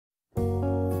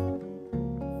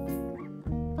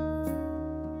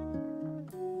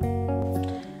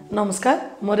नमस्कार,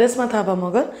 म रेशमा थापा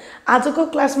मगर। आजको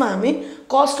क्लासमा हामी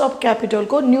कस्ट अफ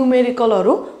क्यापिटलको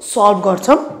न्यूमेरिकलहरु सल्भ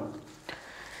गर्छौं।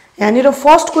 यहाँनिर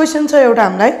फर्स्ट क्वेशन छ एउटा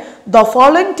हामीलाई, the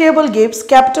following table gives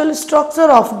capital structure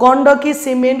of Gandaki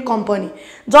cement company.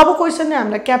 जब क्वेशनले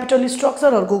हामीलाई क्यापिटल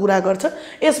स्ट्रक्चरहरुको कुरा गर्छ,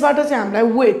 यसबाट चाहिँ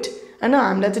हामीलाई वेट हैन,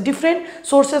 हामीलाई चाहिँ डिफरेन्ट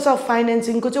सोर्सेस अफ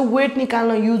फाइनान्सिङ को चाहिँ वेट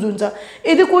निकाल्न युज हुन्छ।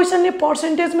 यदि क्वेशनले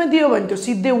पर्सेन्टेजमा दियो भने त्यो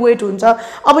सिधै वेट हुन्छ।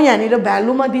 अब यहाँनिर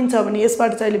भ्यालुमा दिन्छ भने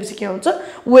यसबाट चाहिँ अलिपछि के हुन्छ,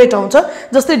 वेट आउँछ।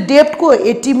 जस्तै डेब्ट को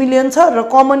 80 मिलियन छ र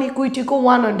कमन इक्विटी को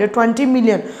 120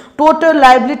 million, total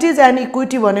liabilities and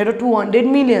equity भनेर 200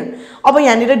 मिलियन। अब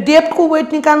यहाँनिर डेब्ट को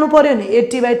वेट निकाल्नु पर्यो भने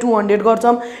 80/200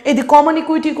 गर्छौं। यदि कमन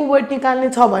इक्विटी को वेट निकाल्ने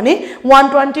छ भने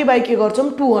 120 बाइ के गर्छौं,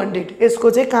 200। यसको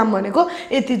चाहिँ काम भनेको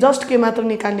यति जस्ट के मात्र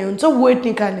निकाल्ने हुन्छ, वेट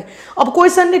निकाल्ने। अब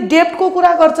क्वेशनले डेब्ट को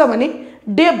कुरा गर्छ भने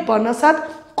डेब्ट भन्न साथ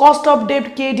कस्ट अफ डेब्ट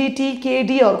केडीटी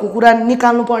केडीहरुको कुरा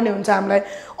निकाल्नु पर्ने हुन्छ हामीलाई।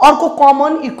 अर्को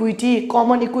कमन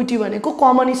इक्विटी भनेको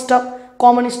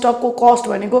कमन स्टक को कस्ट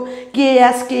भनेको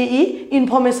केएसकेई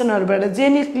इन्फर्मेसनहरुबाट जे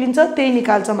निक्लिन्छ त्यही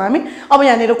निकाल्छौं हामी। अब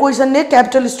यहाँनिर क्वेशनले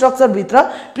क्यापिटल स्ट्रक्चर भित्र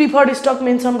प्रिफर्ड स्टक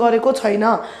मेन्सन गरेको छैन।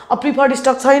 अब प्रिफर्ड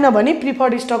स्टक छैन भने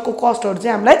प्रिफर्ड स्टक को कस्टहरु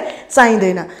चाहिँ हामीलाई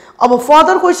चाहिँदैन। अब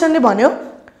फर्दर क्वेशनले भन्यो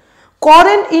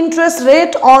current interest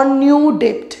rate on new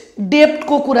डेब्ट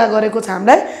को कुरा गरेको छ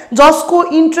हामीलाई, जसको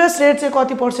इन्ट्रेस्ट रेट चाहिँ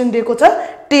कति पर्सेन्ट दिएको छ,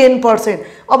 10%।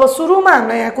 अब सुरुमा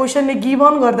हामीलाई यहाँ क्वेशनले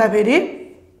गिभन गर्दा फेरि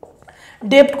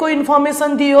डेब्ट को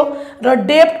इन्फर्मेसन दियो र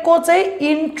डेब्ट को चाहिँ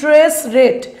इन्ट्रेस्ट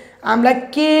रेट हामीलाई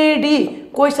केडी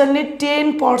क्वेशनले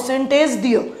 10%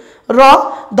 दियो र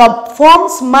the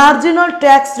firms marginal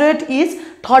tax rate is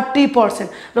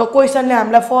 30% र क्वेशनले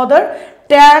हामीलाई फर्दर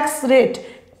ट्याक्स रेट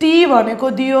टी भनेको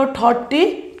दियो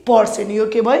 30%। यो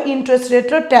के भयो, इन्ट्रेस्ट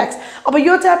रेट र ट्याक्स। अब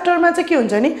यो च्याप्टरमा चाहिँ के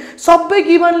हुन्छ नि, सबै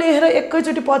गिभन लेखेर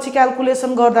एकैचोटी पछि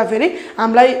क्याल्कुलेसन गर्दा फेरि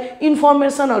हामीलाई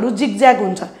इन्फर्मेसनहरु जिगज्याग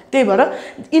हुन्छ। त्यही भएर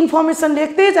इन्फर्मेसन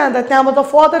लेख्दै जाँदा त्यहाँबाट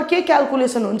फर्दर के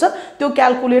क्याल्कुलेसन हुन्छ त्यो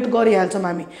क्याल्कुलेट गरिहाल्छौं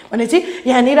हामी। भनेपछि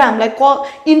यहाँनिर हामीलाई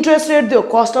इन्ट्रेस्ट रेट दियो,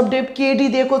 कस्ट अफ डेब्ट केडी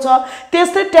दिएको छ,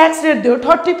 त्यस्तै ट्याक्स रेट दियो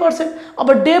 30%।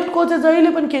 अब डेब्ट को चाहिँ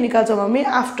जहिले पनि के निकाल्छौं हामी,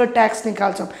 आफ्टर ट्याक्स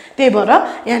निकाल्छौं। त्यही भएर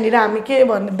यहाँनिर हामी के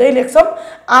भन्दै लेख्छौं,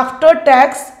 आफ्टर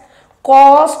ट्याक्स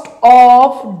कस्ट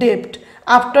अफ डेब्ट।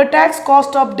 आफ्टर टैक्स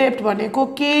कस्ट अफ डेब्ट भनेको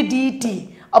केडीटी।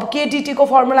 अब केडीटी को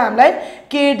फर्मुला हामीलाई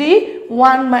केडी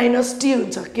 1 - टी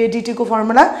हुन्छ। केडीटी को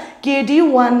फर्मुला केडी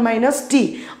 1 - टी।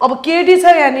 अब केडी छ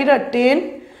यहाँनिर 10,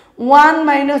 1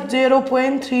 -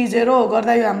 0.30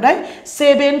 गर्दा यो हामीलाई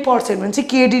 7% भन्छ।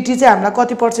 केडीटी चाहिँ हामीलाई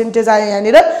कति पर्सेन्टेज आयो,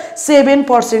 यहाँनिर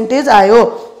 7% आयो।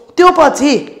 त्यो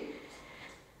पछि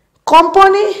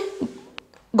company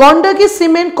Gandaki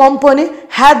cement company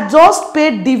had just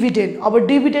paid dividend. अब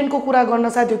डिभिडेन्ड को कुरा गर्न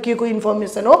साथ यो के को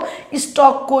इन्फर्मेसन हो,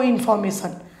 स्टक को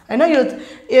इन्फर्मेसन हैन।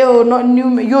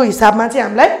 यो हिसाबमा चाहिँ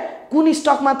हामीलाई कुन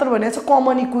स्टक मात्र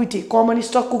भनेको छ, कमन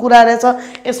स्टक को कुरा रहेछ।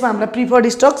 यसमा हामीलाई प्रिफर्ड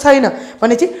स्टक छैन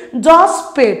भनेपछि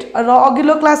जस्ट पेड। र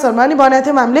अघिल्लो क्लासहरुमा नि भनेको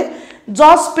थियौं हामीले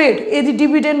जस्ट पेड यदि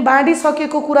डिभिडेन्ड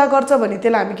बाँडिसकेको कुरा गर्छ भने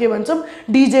त्यसलाई हामी के भन्छौं,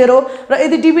 D0। र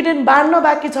यदि डिभिडेन्ड बाँड्न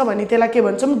बाँकी छ भने त्यसलाई के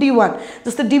भन्छौं, D1।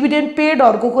 जस्तै डिभिडेन्ड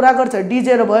पेडहरुको कुरा गर्छ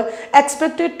D0 भयो।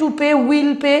 Expected to pay,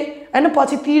 will pay हैन,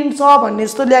 पछि 3 छ भन्ने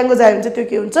जस्तो ल्याङ्ग्वेज आयो भने चाहिँ त्यो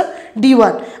के हुन्छ,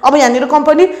 D1। अब यहाँनिर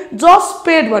कम्पनी जस्ट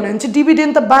पेड भन्यो भने चाहिँ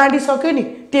डिभिडेन्ड त बाँडिसक्यो नि,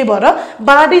 त्यही भएर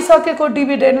बाँडिसकेको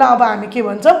डिभिडेन्डलाई अब हामी के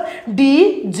भन्छौं,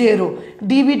 D0।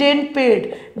 डिभिडेन्ड पेड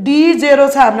D0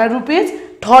 छ हामीलाई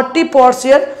 ₹30 per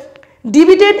share।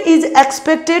 Dividend is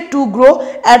expected to grow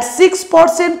at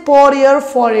 6% per year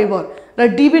forever। र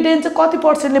डिभिडेन्ड चाहिँ कति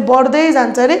पर्सेन्टले बढ्दै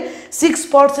जान्छ रे,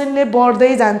 6%ले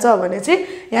बढ्दै जान्छ भने चाहिँ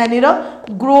यहाँनिर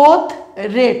ग्रोथ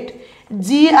रेट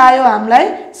जी आयो हामीलाई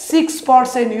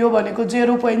 6%। यो भनेको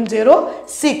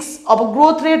 0.06। अब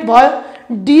ग्रोथ रेट भयो,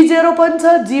 D0 पनि छ,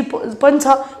 जी पनि छ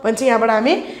भने चाहिँ यहाँबाट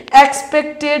हामी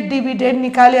expected dividend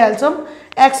निकालिहाल्छौं।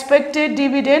 Expected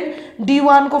dividend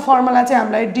D1 को फर्मुला चाहिँ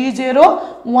हामीलाई D0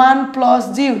 1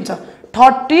 + G हुन्छ।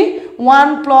 30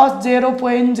 1 +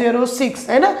 0.06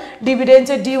 हैन। डिभिडेन्ड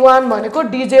चाहिँ D1 भनेको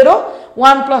D0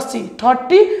 1 + G,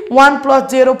 30 1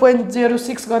 +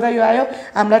 0.06 गर्दा यो आयो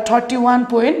हामीलाई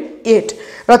 31.8।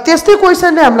 र त्यस्तै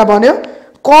क्वेशनले हामीलाई भन्यो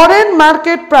करेन्ट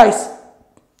मार्केट प्राइस,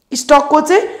 स्टक को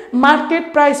चाहिँ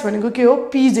मार्केट प्राइस भनेको के हो,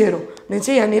 P0 भने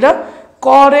चाहिँ यहाँनिर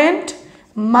current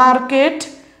market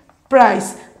price.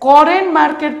 Current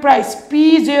market price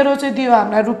P0 चाहिँ दियो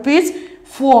हामीलाई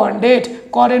 ₹400।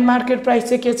 करेन्ट मार्केट प्राइस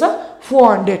चाहिँ के छ,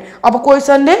 400। अब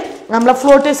क्वेशनले हामीलाई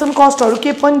फ्लोटेसन कस्टहरु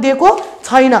के पनि दिएको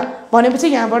छैन भनेपछि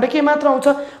यहाँबाट के मात्र आउँछ,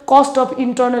 cost of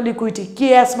internal equity,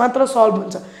 KS मात्र सल्भ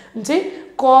हुन्छ। चाहिँ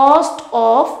कस्ट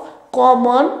अफ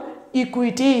कमन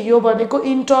इक्विटी, यो भनेको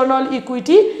इन्टरनल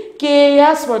इक्विटी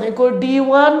KS भनेको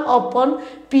D1 अपन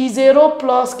P0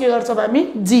 प्लस के गर्छौं हामी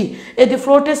G। यदि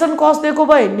फ्लोटेसन कस्ट दिएको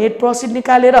भए नेट प्रॉफिट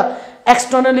निकालेर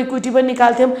एक्सटर्नल इक्विटी पनि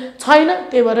निकाल्थ्यौं, छैन,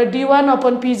 त्यही भएर D1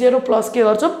 अपन P0 प्लस के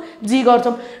गर्छौं G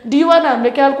गर्छौं। D1 हामीले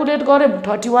क्याल्कुलेट गर्यौं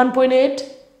 31.8,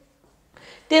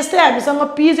 त्यस्तै हामीसँग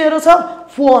P0 छ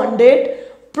 400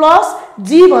 प्लस G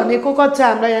भनेको कति छ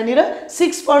हामीलाई यहाँनिर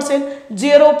 6%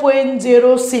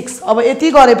 0.06। अब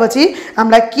यति गरेपछि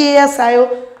हामीलाई KS आयो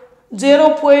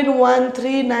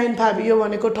 0.1395, यो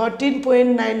भनेको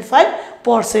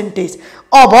 13.95%।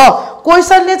 अब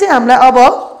क्वेशनले चाहिँ हामीलाई अब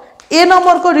ए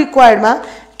नम्बरको रिक्वायर्डमा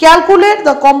calculate the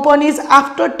companies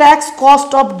after tax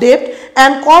cost of डेब्ट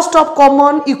and cost of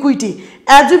common equity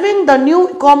एजुमिङ the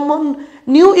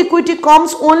new equity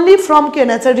comes only from के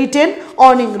भनेछ रिटेन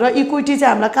अर्निङ, र इक्विटी चाहिँ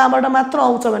हामीलाई कहाँबाट मात्र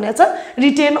आउँछ भनेछ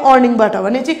रिटेन अर्निङबाट।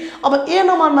 भनेपछि अब ए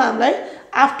नम्बरमा हामीलाई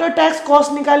आफ्टर ट्याक्स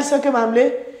कस्ट निकालिसक्यौं, हामीले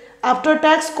आफ्टर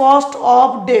ट्याक्स कस्ट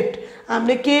अफ डेब्ट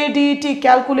हामीले केडीटी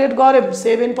क्याल्कुलेट गर्यौं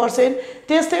 7%,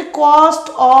 त्यस्तै cost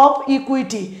of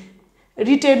equity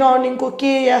retain earning को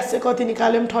केएस चाहिँ कति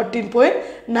निकाल्यौं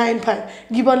 13.95,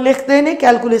 गिवन लेख्दै नै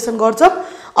क्याल्कुलेसन गर्छौं।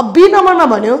 अब बी नम्बरमा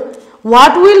भन्यो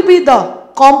what will be the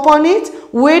companies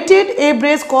weighted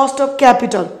average cost of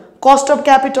capital, cost of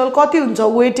capital कति हुन्छ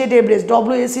weighted average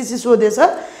WACC सोधेछ।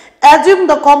 Assume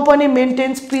the company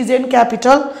maintains present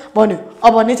capital भन्यो।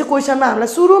 अब भने चाहिँ क्वेशनमा हामीलाई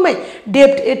सुरुमै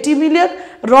डेब्ट 80 मिलियन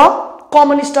र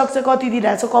कमन स्टक चाहिँ कति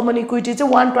दिइरहेछ, कमन इक्विटी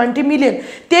चाहिँ 120 मिलियन,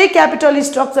 त्यही क्यापिटल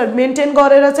स्ट्रक्चर मेन्टेन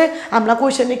गरेर चाहिँ हामीलाई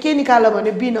क्वेशनले के निकाल्यो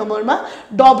भने बी नम्बरमा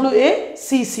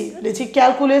WACC भने चाहिँ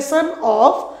calculation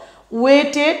of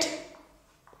weighted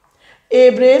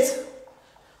average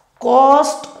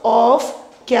cost of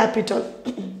capital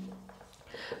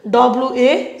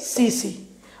WACC।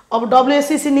 अब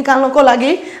WACC निकाल्नको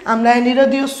लागि हामीलाई यहाँनिर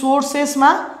दियो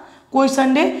सोर्सेसमा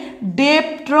क्वेशनले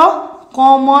डेब्ट र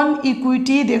कमन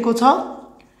इक्विटी दिएको छ।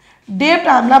 डेब्ट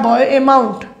हामीलाई भयो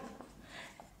अमाउन्ट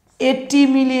 80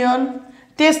 मिलियन,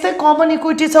 त्यस्तै कमन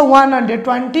इक्विटी छ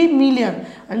 120 मिलियन,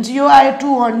 अनि यो आयो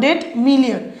 200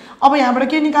 मिलियन। अब यहाँबाट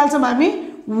के निकाल्छौं हामी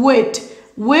वेट,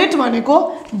 वेट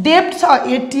भनेको डेब्ट छ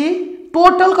 80,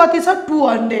 टोटल कति छ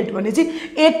 200, भनेपछि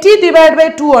 80 डिवाइड बाइ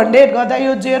 200 गर्दा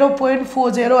यो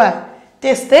 0.40 आयो,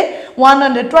 त्यस्तै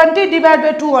 120 डिवाइड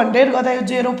बाइ 200 गर्दा यो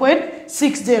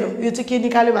 0.60, यो चाहिँ के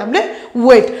निकाल्यौं हामीले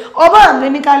वेट। अब हामीले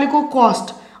निकालेको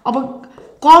कस्ट, अब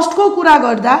कस्ट को कुरा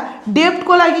गर्दा डेब्ट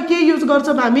को लागि के युज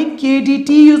गर्छौं हामी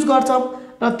केडीटी युज गर्छौं,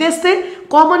 र त्यस्तै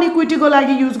कमन इक्विटी को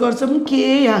लागि युज गर्छौं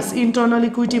केएस इन्टरनल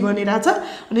इक्विटी भनिरहेछ,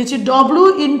 अनि चाहिँ W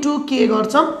इन्टु के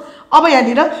गर्छौं। अब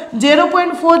यहाँनिर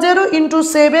 0.40 इन्टु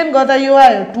 7 गर्दा यो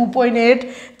आयो 2.8,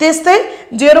 त्यस्तै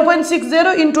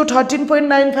 0.60 इन्टु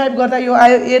 13.95 गर्दा यो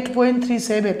आयो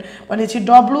 8.37, भनेपछि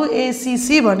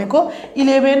WACC भनेको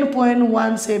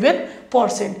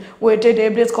 11.17%। Weighted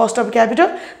average cost of capital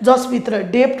जसभित्र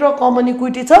डेब्ट र कमन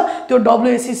इक्विटी छ त्यो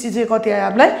WACC चाहिँ कति आयो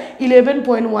हामीलाई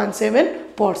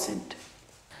 11.17%।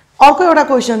 अर्को एउटा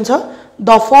क्वेशन छ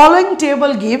the following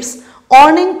table gives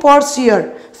earning per share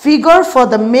figure for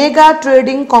the mega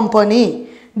trading company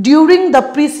during the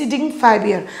preceding 5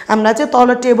 year। हामीलाई चाहिँ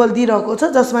तल टेबल दिइरहेको छ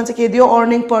जसमा चाहिँ के दियो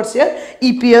earning per share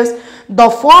EPS। The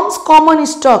firms common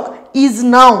stock is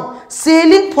now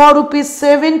selling for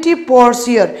 ₹70 per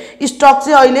share, stock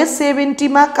चाहिँ अहिले 70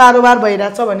 मा कारोबार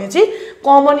भइरहेछ भने चाहिँ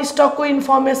कमन स्टक को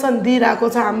इन्फर्मेसन दिइरहेको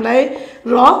छ हामीलाई,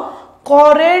 र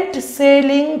करेन्ट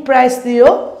सेलिङ प्राइस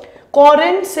दियो।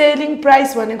 करेन्ट सेलिङ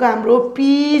प्राइस भनेको हाम्रो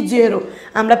P0,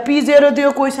 हामीलाई P0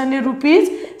 दियो क्वेशनले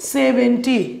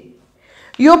 ₹70,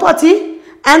 यो पछि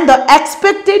एन्ड द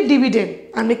एक्सपेक्टेड डिभिडेन्ड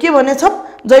हामीले के भनेछौं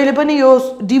जहिले पनि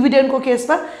यो डिभिडेन्डको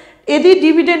केसमा यदि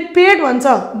डिभिडेन्ड पेड भन्छ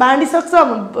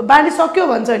बाँडिसक्यो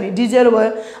भन्छ नि D0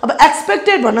 भयो। अब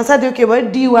एक्सपेक्टेड भन्न साथ यो के भयो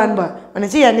D1 भयो,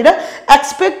 भनेपछि यहाँनिर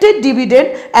expected dividend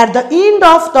at the and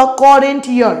of the current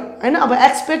year हैन। अब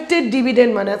एक्सपेक्टेड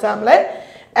डिभिडेन्ड भनेछ हामीलाई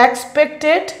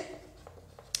एक्सपेक्टेड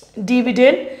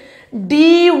डिभिडेन्ड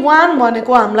D1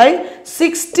 भनेको हामीलाई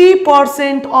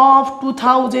 60% अफ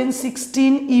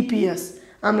 2016 EPS,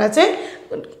 हामीलाई चाहिँ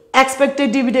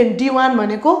एक्सपेक्टेड डिभिडेन्ड D1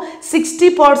 भनेको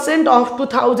 60% अफ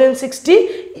 2016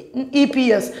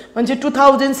 EPS, भनेपछि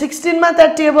 2016 मा त्यो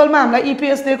टेबलमा हामीलाई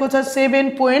EPS दिएको छ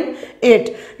 7.8,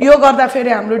 यो गर्दा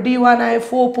फेरि हाम्रो D1 आयो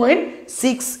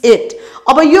 4.68।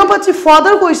 अब यो पछि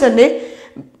फर्दर क्वेशनले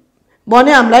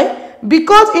भने हामीलाई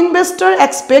because investor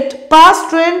expect past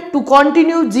trend to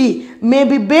continue G may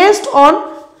be based on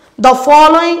the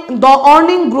following the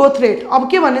earning growth rate। अब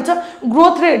के भनेछ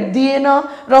ग्रोथ रेट दिएन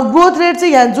र ग्रोथ रेट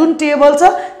चाहिँ यहाँ जुन टेबल छ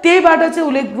त्यहीबाट चाहिँ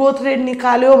उले ग्रोथ रेट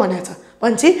निकाल्यो भनेछ।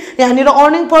 भनेपछि यहाँनिर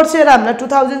अर्निङ पर सेयर हामीलाई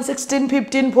 2016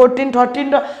 15 14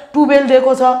 13 र 12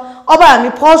 दिएको छ अब हामी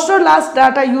फर्स्ट र लास्ट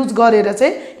डाटा युज गरेर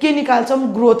चाहिँ के निकाल्छौं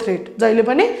ग्रोथ रेट जहिले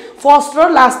पनि फर्स्ट र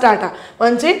लास्ट डाटा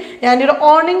भनेपछि यहाँनिर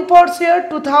अर्निङ पर सेयर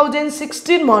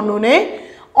 2016 भन्नु नै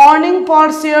अर्निङ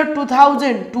पर सेयर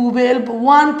 2012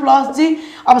 1 प्लस जी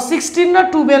अब 16 र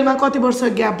 12 मा कति वर्ष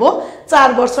ग्याप हो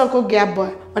 4 वर्षको ग्याप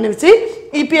भयो भनेपछि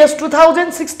EPS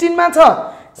 2016 मा छ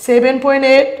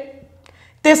 7.8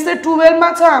 त्यस्तै 12 मा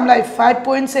छ हामीलाई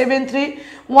 5.73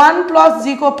 1 प्लस g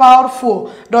को पावर 4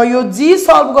 र यो g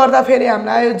सल्भ गर्दा फेरि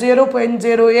हामीलाई आयो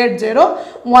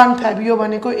 0.08015 यो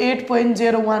भनेको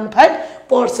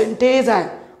 8.015% आयो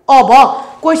अब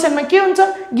क्वेशनमा के हुन्छ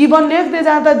गिवन लेख्दै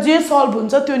जाँदा जे सल्भ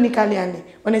हुन्छ त्यो निकालिहाल्ने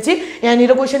भनेपछि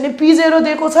यहाँनिर क्वेशनले p0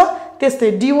 दिएको छ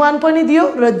त्यस्तै d1 पनि दियो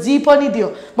र g पनि दियो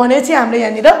भनेपछि हामीले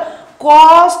यहाँनिर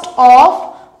कस्ट अफ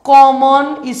कमन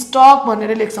स्टक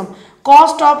भनेर लेख्छौं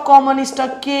cost of common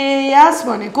stock KS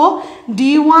भनेको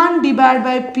d1 divide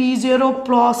by p0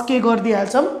 plus के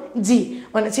गर्दिहाल्छौं g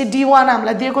भनेपछि d1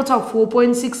 हामीलाई दिएको छ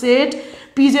 4.68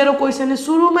 p0 क्वेशनले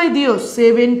सुरुमै दियो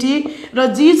 70 र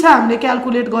g छ हामीले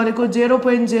क्याल्कुलेट गरेको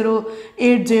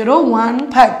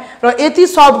 0.08015 र यति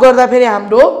सल्भ गर्दा फेरि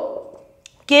हाम्रो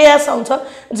KS आउँछ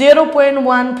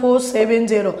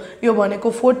 0.1470 यो भनेको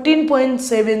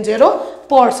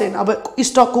 14.70% अब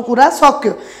स्टकको कुरा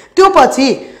सक्यो त्यो पछि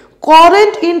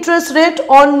current interest rate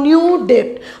on new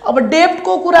डेब्ट अब डेब्ट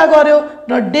को कुरा गर्यो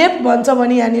र डेब्ट भन्छ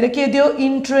भने यहाँनिर के दियो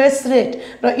इन्ट्रेस्ट रेट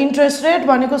र इन्ट्रेस्ट रेट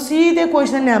भनेको सिधै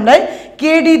क्वेशनले हामीलाई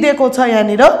केडी दिएको छ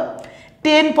यहाँनिर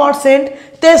 10%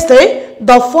 त्यस्तै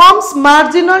the firms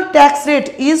marginal tax rate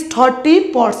is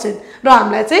 30% र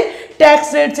हामीलाई चाहिँ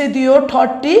ट्याक्स रेट चाहिँ दियो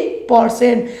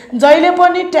 30% जहिले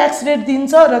पनि ट्याक्स रेट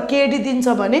दिन्छ र केडी दिन्छ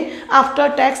भने आफ्टर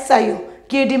ट्याक्स चाहियो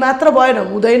केडी मात्र भएर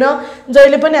हुँदैन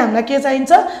जहिले पनि हामीलाई के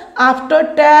चाहिन्छ आफ्टर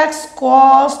ट्याक्स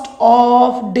कस्ट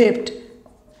अफ डेब्ट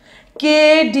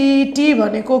केडीटी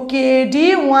भनेको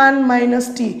केडी 1 माइनस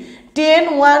टी 10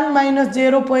 1 माइनस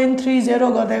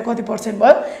 0.30 गर्दा कति पर्सेन्ट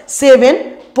भयो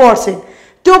 7%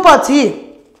 त्यो पछि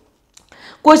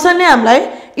क्वेशनले हामीलाई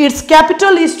इट्स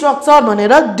क्यापिटल स्ट्रक्चर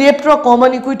भनेर डेब्ट र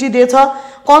कमन इक्विटी दिएछ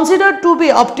considered to be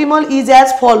optimal is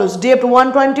as follows debt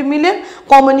 120 million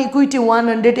common equity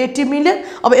 180 million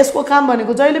अब यसको काम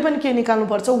भनेको जहिले पनि के निकाल्नु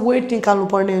पर्छ वेट निकाल्नु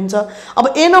पर्ने हुन्छ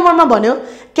अब ए नम्बरमा भन्यो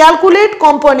calculate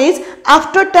companies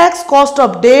after tax cost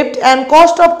of debt and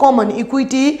cost of common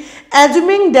equity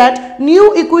assuming that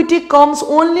new equity comes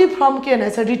only from के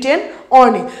भनेछ retained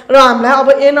earning र हामीलाई अब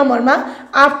ए नम्बरमा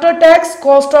after tax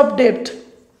cost of debt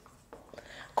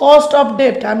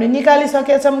हामीले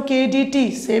निकालिसकेका छौं केडीटी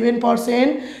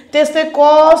 7% त्यस्तै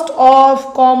cost of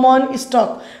common stock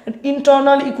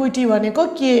internal equity भनेको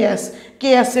केएस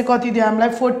चाहिँ कति दियो हामीलाई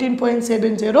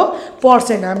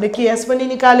 14.70% हामीले केएस पनि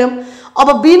निकाल्यौं अब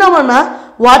बी नम्बरमा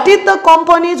what is the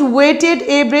companies weighted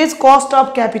average cost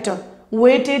of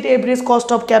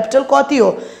capital कति हो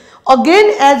again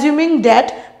assuming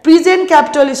that present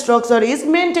capital structure is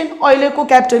maintain अहिलेको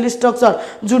क्यापिटल स्ट्रक्चर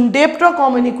जुन डेब्ट र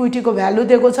कमन इक्विटी को भ्यालु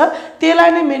दिएको छ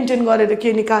त्यसलाई नै मेन्टेन गरेर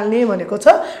के निकाल्ने भनेको छ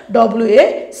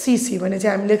WACC भने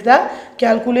चाहिँ हामी लेख्दा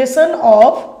calculation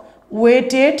of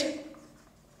weighted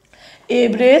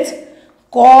average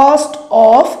cost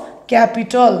of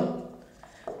capital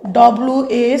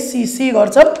WACC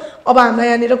गर्छौं अब हामीलाई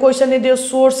यहाँनिर क्वेशनले दियो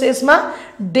सोर्सेसमा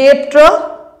डेब्ट र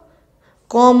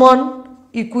कमन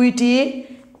इक्विटी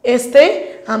यस्तै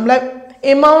हामीलाई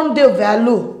अमाउन्ट दियो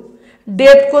भ्यालु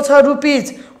डेब्ट को छ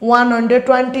रुपीज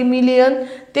 120 मिलियन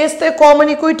त्यस्तै कमन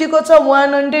इक्विटी को छ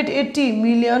 180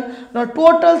 मिलियन र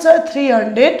टोटल छ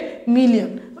 300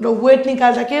 मिलियन र वेट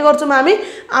निकाल्दा के गर्छौं हामी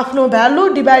आफ्नो भ्यालु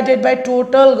डिवाइडेड बाइ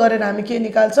टोटल गरेर हामी के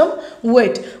निकाल्छौं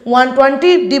वेट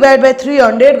 120 डिवाइड बाइ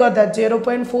 300 गर्दा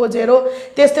 0.40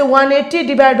 त्यस्तै 180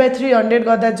 डिवाइड बाइ 300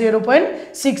 गर्दा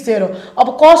 0.60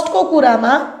 अब कस्ट को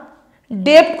कुरामा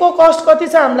डेब्ट को कस्ट कति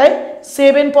छ हामीलाई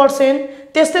 7%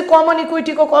 त्यस्तै कमन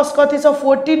इक्विटी को कस्ट कति छ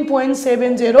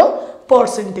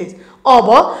 14.70% अब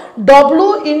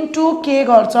W इन्टु के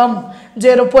गर्छौं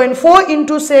 0.4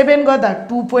 इन्टु 7 गर्दा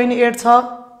 2.8 छ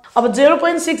अब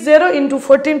 0.60 इन्टु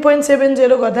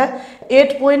 14.70 गर्दा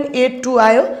 8.82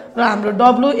 आयो र हाम्रो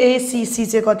WACC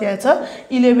चाहिँ कति आएछ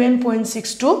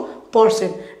 11.62%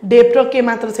 डेब्ट र के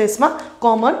मात्र छ यसमा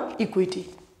कमन इक्विटी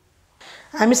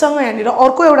हामीसँग यहाँनिर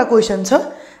अर्को एउटा क्वेशन छ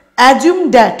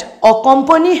assume that a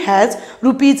company has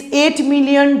rupees 8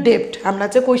 million debt हामीलाई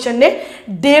चाहिँ क्वेशनले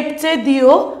डेब्ट चाहिँ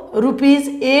दियो रुपीज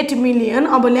 8 मिलियन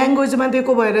अब ल्याङ्ग्वेजमा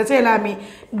दिएको भएर चाहिँ यसलाई हामी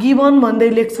गिवन भन्दै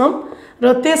लेख्छौं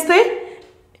र त्यस्तै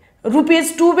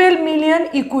रुपीज 12 मिलियन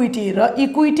इक्विटी र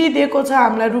इक्विटी दिएको छ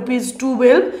हामीलाई रुपीज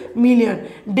 12 मिलियन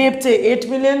डेब्ट चाहिँ 8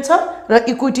 मिलियन छ र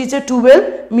इक्विटी चाहिँ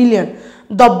 12 मिलियन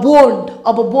द बोन्ड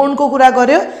अब बोन्डको कुरा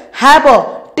गर्यो have a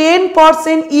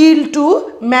 10% yield to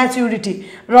maturity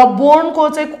र बोन्डको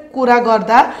चाहिँ कुरा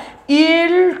गर्दा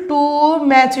yield to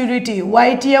maturity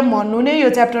YTM भन्नु नै यो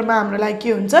च्याप्टरमा हाम्रो लागि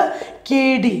के हुन्छ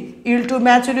KD yield to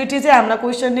maturity चाहिँ हामीलाई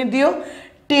क्वेशनले दियो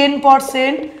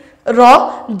 10% र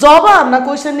जब हामीलाई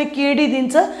क्वेशनले KD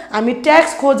दिन्छ हामी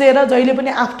ट्याक्स खोजेर जहिले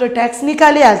पनि आफ्टर ट्याक्स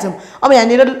निकालिहाल्छौं अब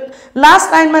यहाँनिर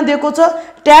लास्ट लाइनमा दिएको छ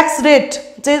ट्याक्स रेट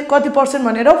चाहिँ कति पर्सेन्ट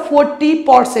भनेर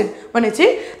 40% भनेपछि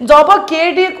जब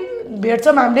KD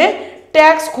भेट्छौं हामीले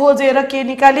ट्याक्स खोजेर के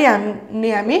निकाली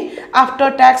हामी आफ्टर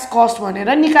ट्याक्स कस्ट भनेर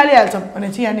निकालिहाल्छौं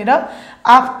भनेपछि यहाँनिर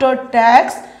आफ्टर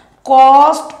ट्याक्स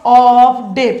कस्ट अफ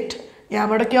डेब्ट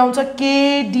यहाँबाट के आउँछ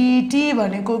KDT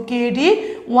भनेको KD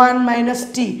 1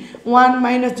 - T 1 -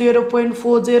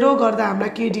 0.40 गर्दा हामीलाई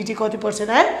KDT कति पर्सेन्ट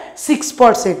आयो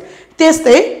 6%।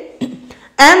 त्यस्तै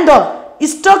and the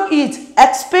stock is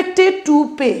expected to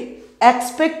pay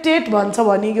expected भन्छ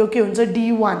भने यो के हुन्छ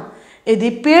D1 यदि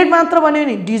पेड मात्र भन्यो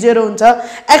नि D0 हुन्छ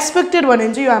एक्सपेक्टेड भन्यो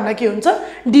भने यो हामीलाई के हुन्छ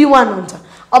D1 हुन्छ।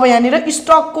 अब यहाँनिर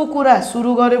स्टकको कुरा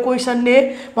सुरु गर्यो क्वेशनले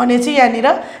भनेपछि यहाँनिर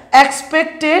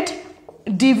एक्सपेक्टेड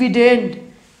डिभिडेन्ड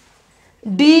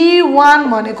D1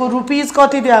 भनेको रुपीज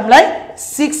कति दियो हामीलाई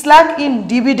 6 lakh in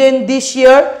dividend this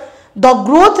year the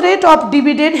growth rate of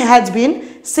dividend has been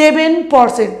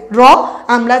 7% र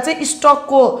हामीलाई चाहिँ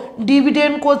स्टकको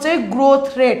डिभिडेन्डको चाहिँ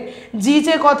ग्रोथ रेट जी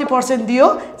चाहिँ कति पर्सेन्ट दियो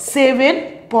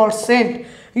 7%।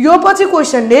 यो पछि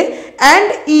क्वेशनले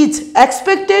and is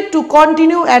expected to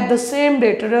continue at the same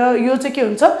rate र यो चाहिँ के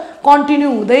हुन्छ कन्टिन्यू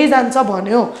हुँदै जान्छ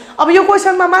भन्यो। अब यो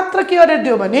क्वेशनमा मात्र के गरेर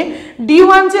दियो भने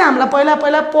D1 चाहिँ हामीलाई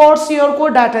पहिला पर शेयरको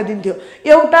डाटा दिन्थ्यो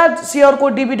एउटा शेयरको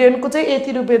डिभिडेन्डको चाहिँ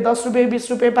यति रुपैयाँ 10 रुपैयाँ 20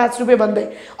 रुपैयाँ 5 रुपैयाँ भन्दै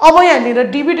अब यहाँनिर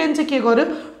डिभिडेन्ड चाहिँ के गर्यो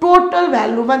टोटल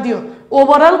भ्यालुमा दियो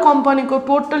ओभरअल कम्पनीको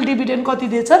टोटल डिभिडेन्ड कति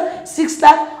दिएछ 6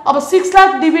 लाख। अब 6 लाख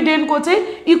डिभिडेन्डको चाहिँ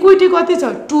इक्विटी कति छ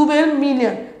 12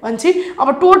 मिलियन भन्छ। अब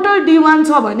टोटल D1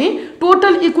 छ भने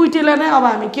टोटल इक्विटीलाई नै अब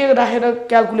हामी के राखेर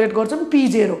क्याल्कुलेट गर्छौं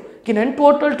P0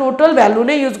 किनभने टोटल भ्यालु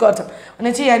नै युज गर्छौं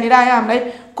भनेपछि यहाँनिर आयो हामीलाई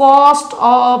कस्ट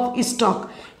अफ स्टक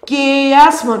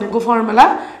KS भनेको formula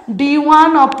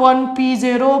D1 upon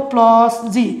P0 plus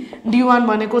G D1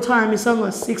 भनेको छ हामीसँग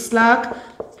 6 लाख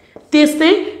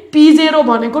त्यस्तै P0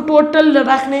 भनेको टोटल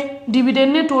राख्ने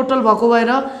डिभिडेन्ड नै टोटल भएको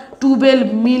भएर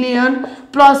 12 मिलियन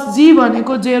प्लस G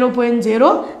भनेको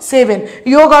 0.07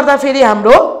 यो गर्दा फेरि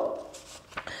हाम्रो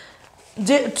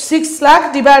 6 lakh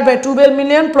divide by 12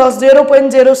 million plus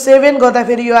 0.07 गर्दा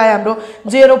फेरि यो आयो हाम्रो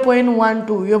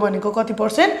 0.12 यो भनेको कति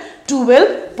पर्सेन्ट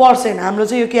 12% हाम्रो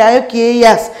चाहिँ यो के आयो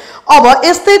KS। अब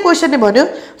यस्तै क्वेशनले भन्यो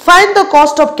find the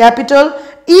cost of capital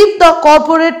if the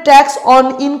corporate tax on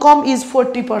income is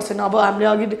 40%। अब हामीले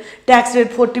अघि ट्याक्स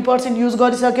रेट 40% युज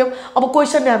गरिसक्यौ। अब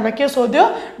क्वेशनले हामीलाई के सोध्यो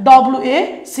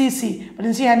WACC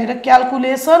भनेपछि यहाँनिर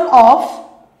calculation of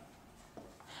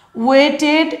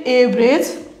weighted average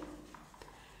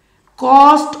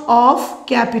cost of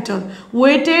capital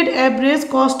weighted average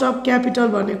cost of capital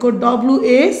भनेको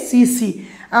WACC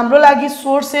हाम्रो लागि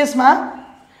सोर्सेसमा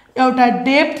एउटा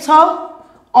डेब्ट छ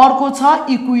अर्को छ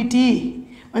इक्विटी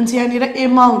भन्छ यहाँनिर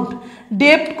एमाउन्ट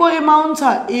डेब्टको एमाउन्ट छ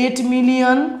 8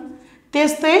 मिलियन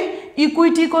त्यस्तै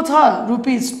इक्विटीको छ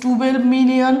रुपीज 12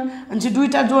 मिलियन भन्छ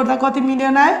दुईटा जोड्दा कति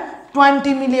मिलियन आयो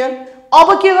 20 मिलियन। अब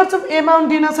के गर्छौं एमाउन्ट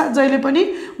दिन साथ जहिले पनि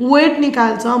वेट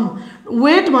निकाल्छौं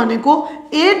वेट भनेको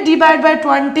 8 डिभाइड बाइ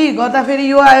 20 गर्दा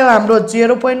फेरि यो आयो हाम्रो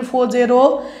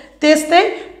 0.40 त्यस्तै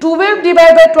 12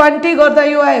 डिभाइड बाइ 20 गर्दा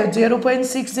यो आयो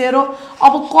 0.60।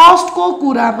 अब कस्टको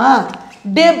कुरामा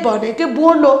डेब्ट भनेको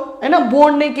बोन्ड हो हैन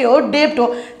बोन्ड नै के हो डेब्ट हो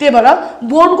त्यही भएर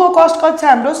बोन्डको कस्ट कति छ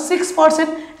हाम्रो 6%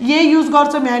 यही युज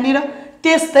गर्छौं यहाँनिर।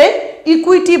 त्यस्तै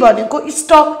इक्विटी भनेको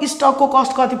स्टकको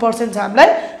कस्ट कति पर्सेन्ट छ हामीलाई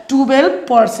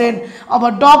 12%। अब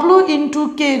W इन्टु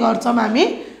K गर्छौं हामी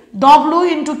W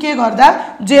इन्टु K गर्दा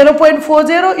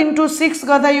 0.40 इन्टु 6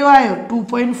 गर्दा यो आयो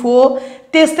 2.4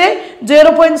 त्यस्तै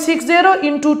 0.60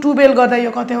 इन्टु 12 गर्दा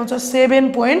यो कति आउँछ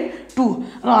 7.2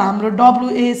 र हाम्रो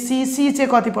WACC चाहिँ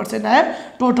कति पर्सेन्ट आयो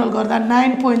टोटल गर्दा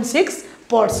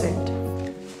 9.6%।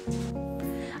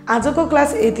 आजको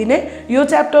क्लास यति नै। यो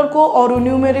च्याप्टरको अरु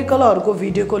न्युमेरिकलहरुको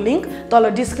भिडियोको लिंक तल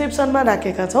डिस्क्रिप्सनमा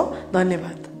राखेका छौं।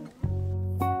 धन्यवाद।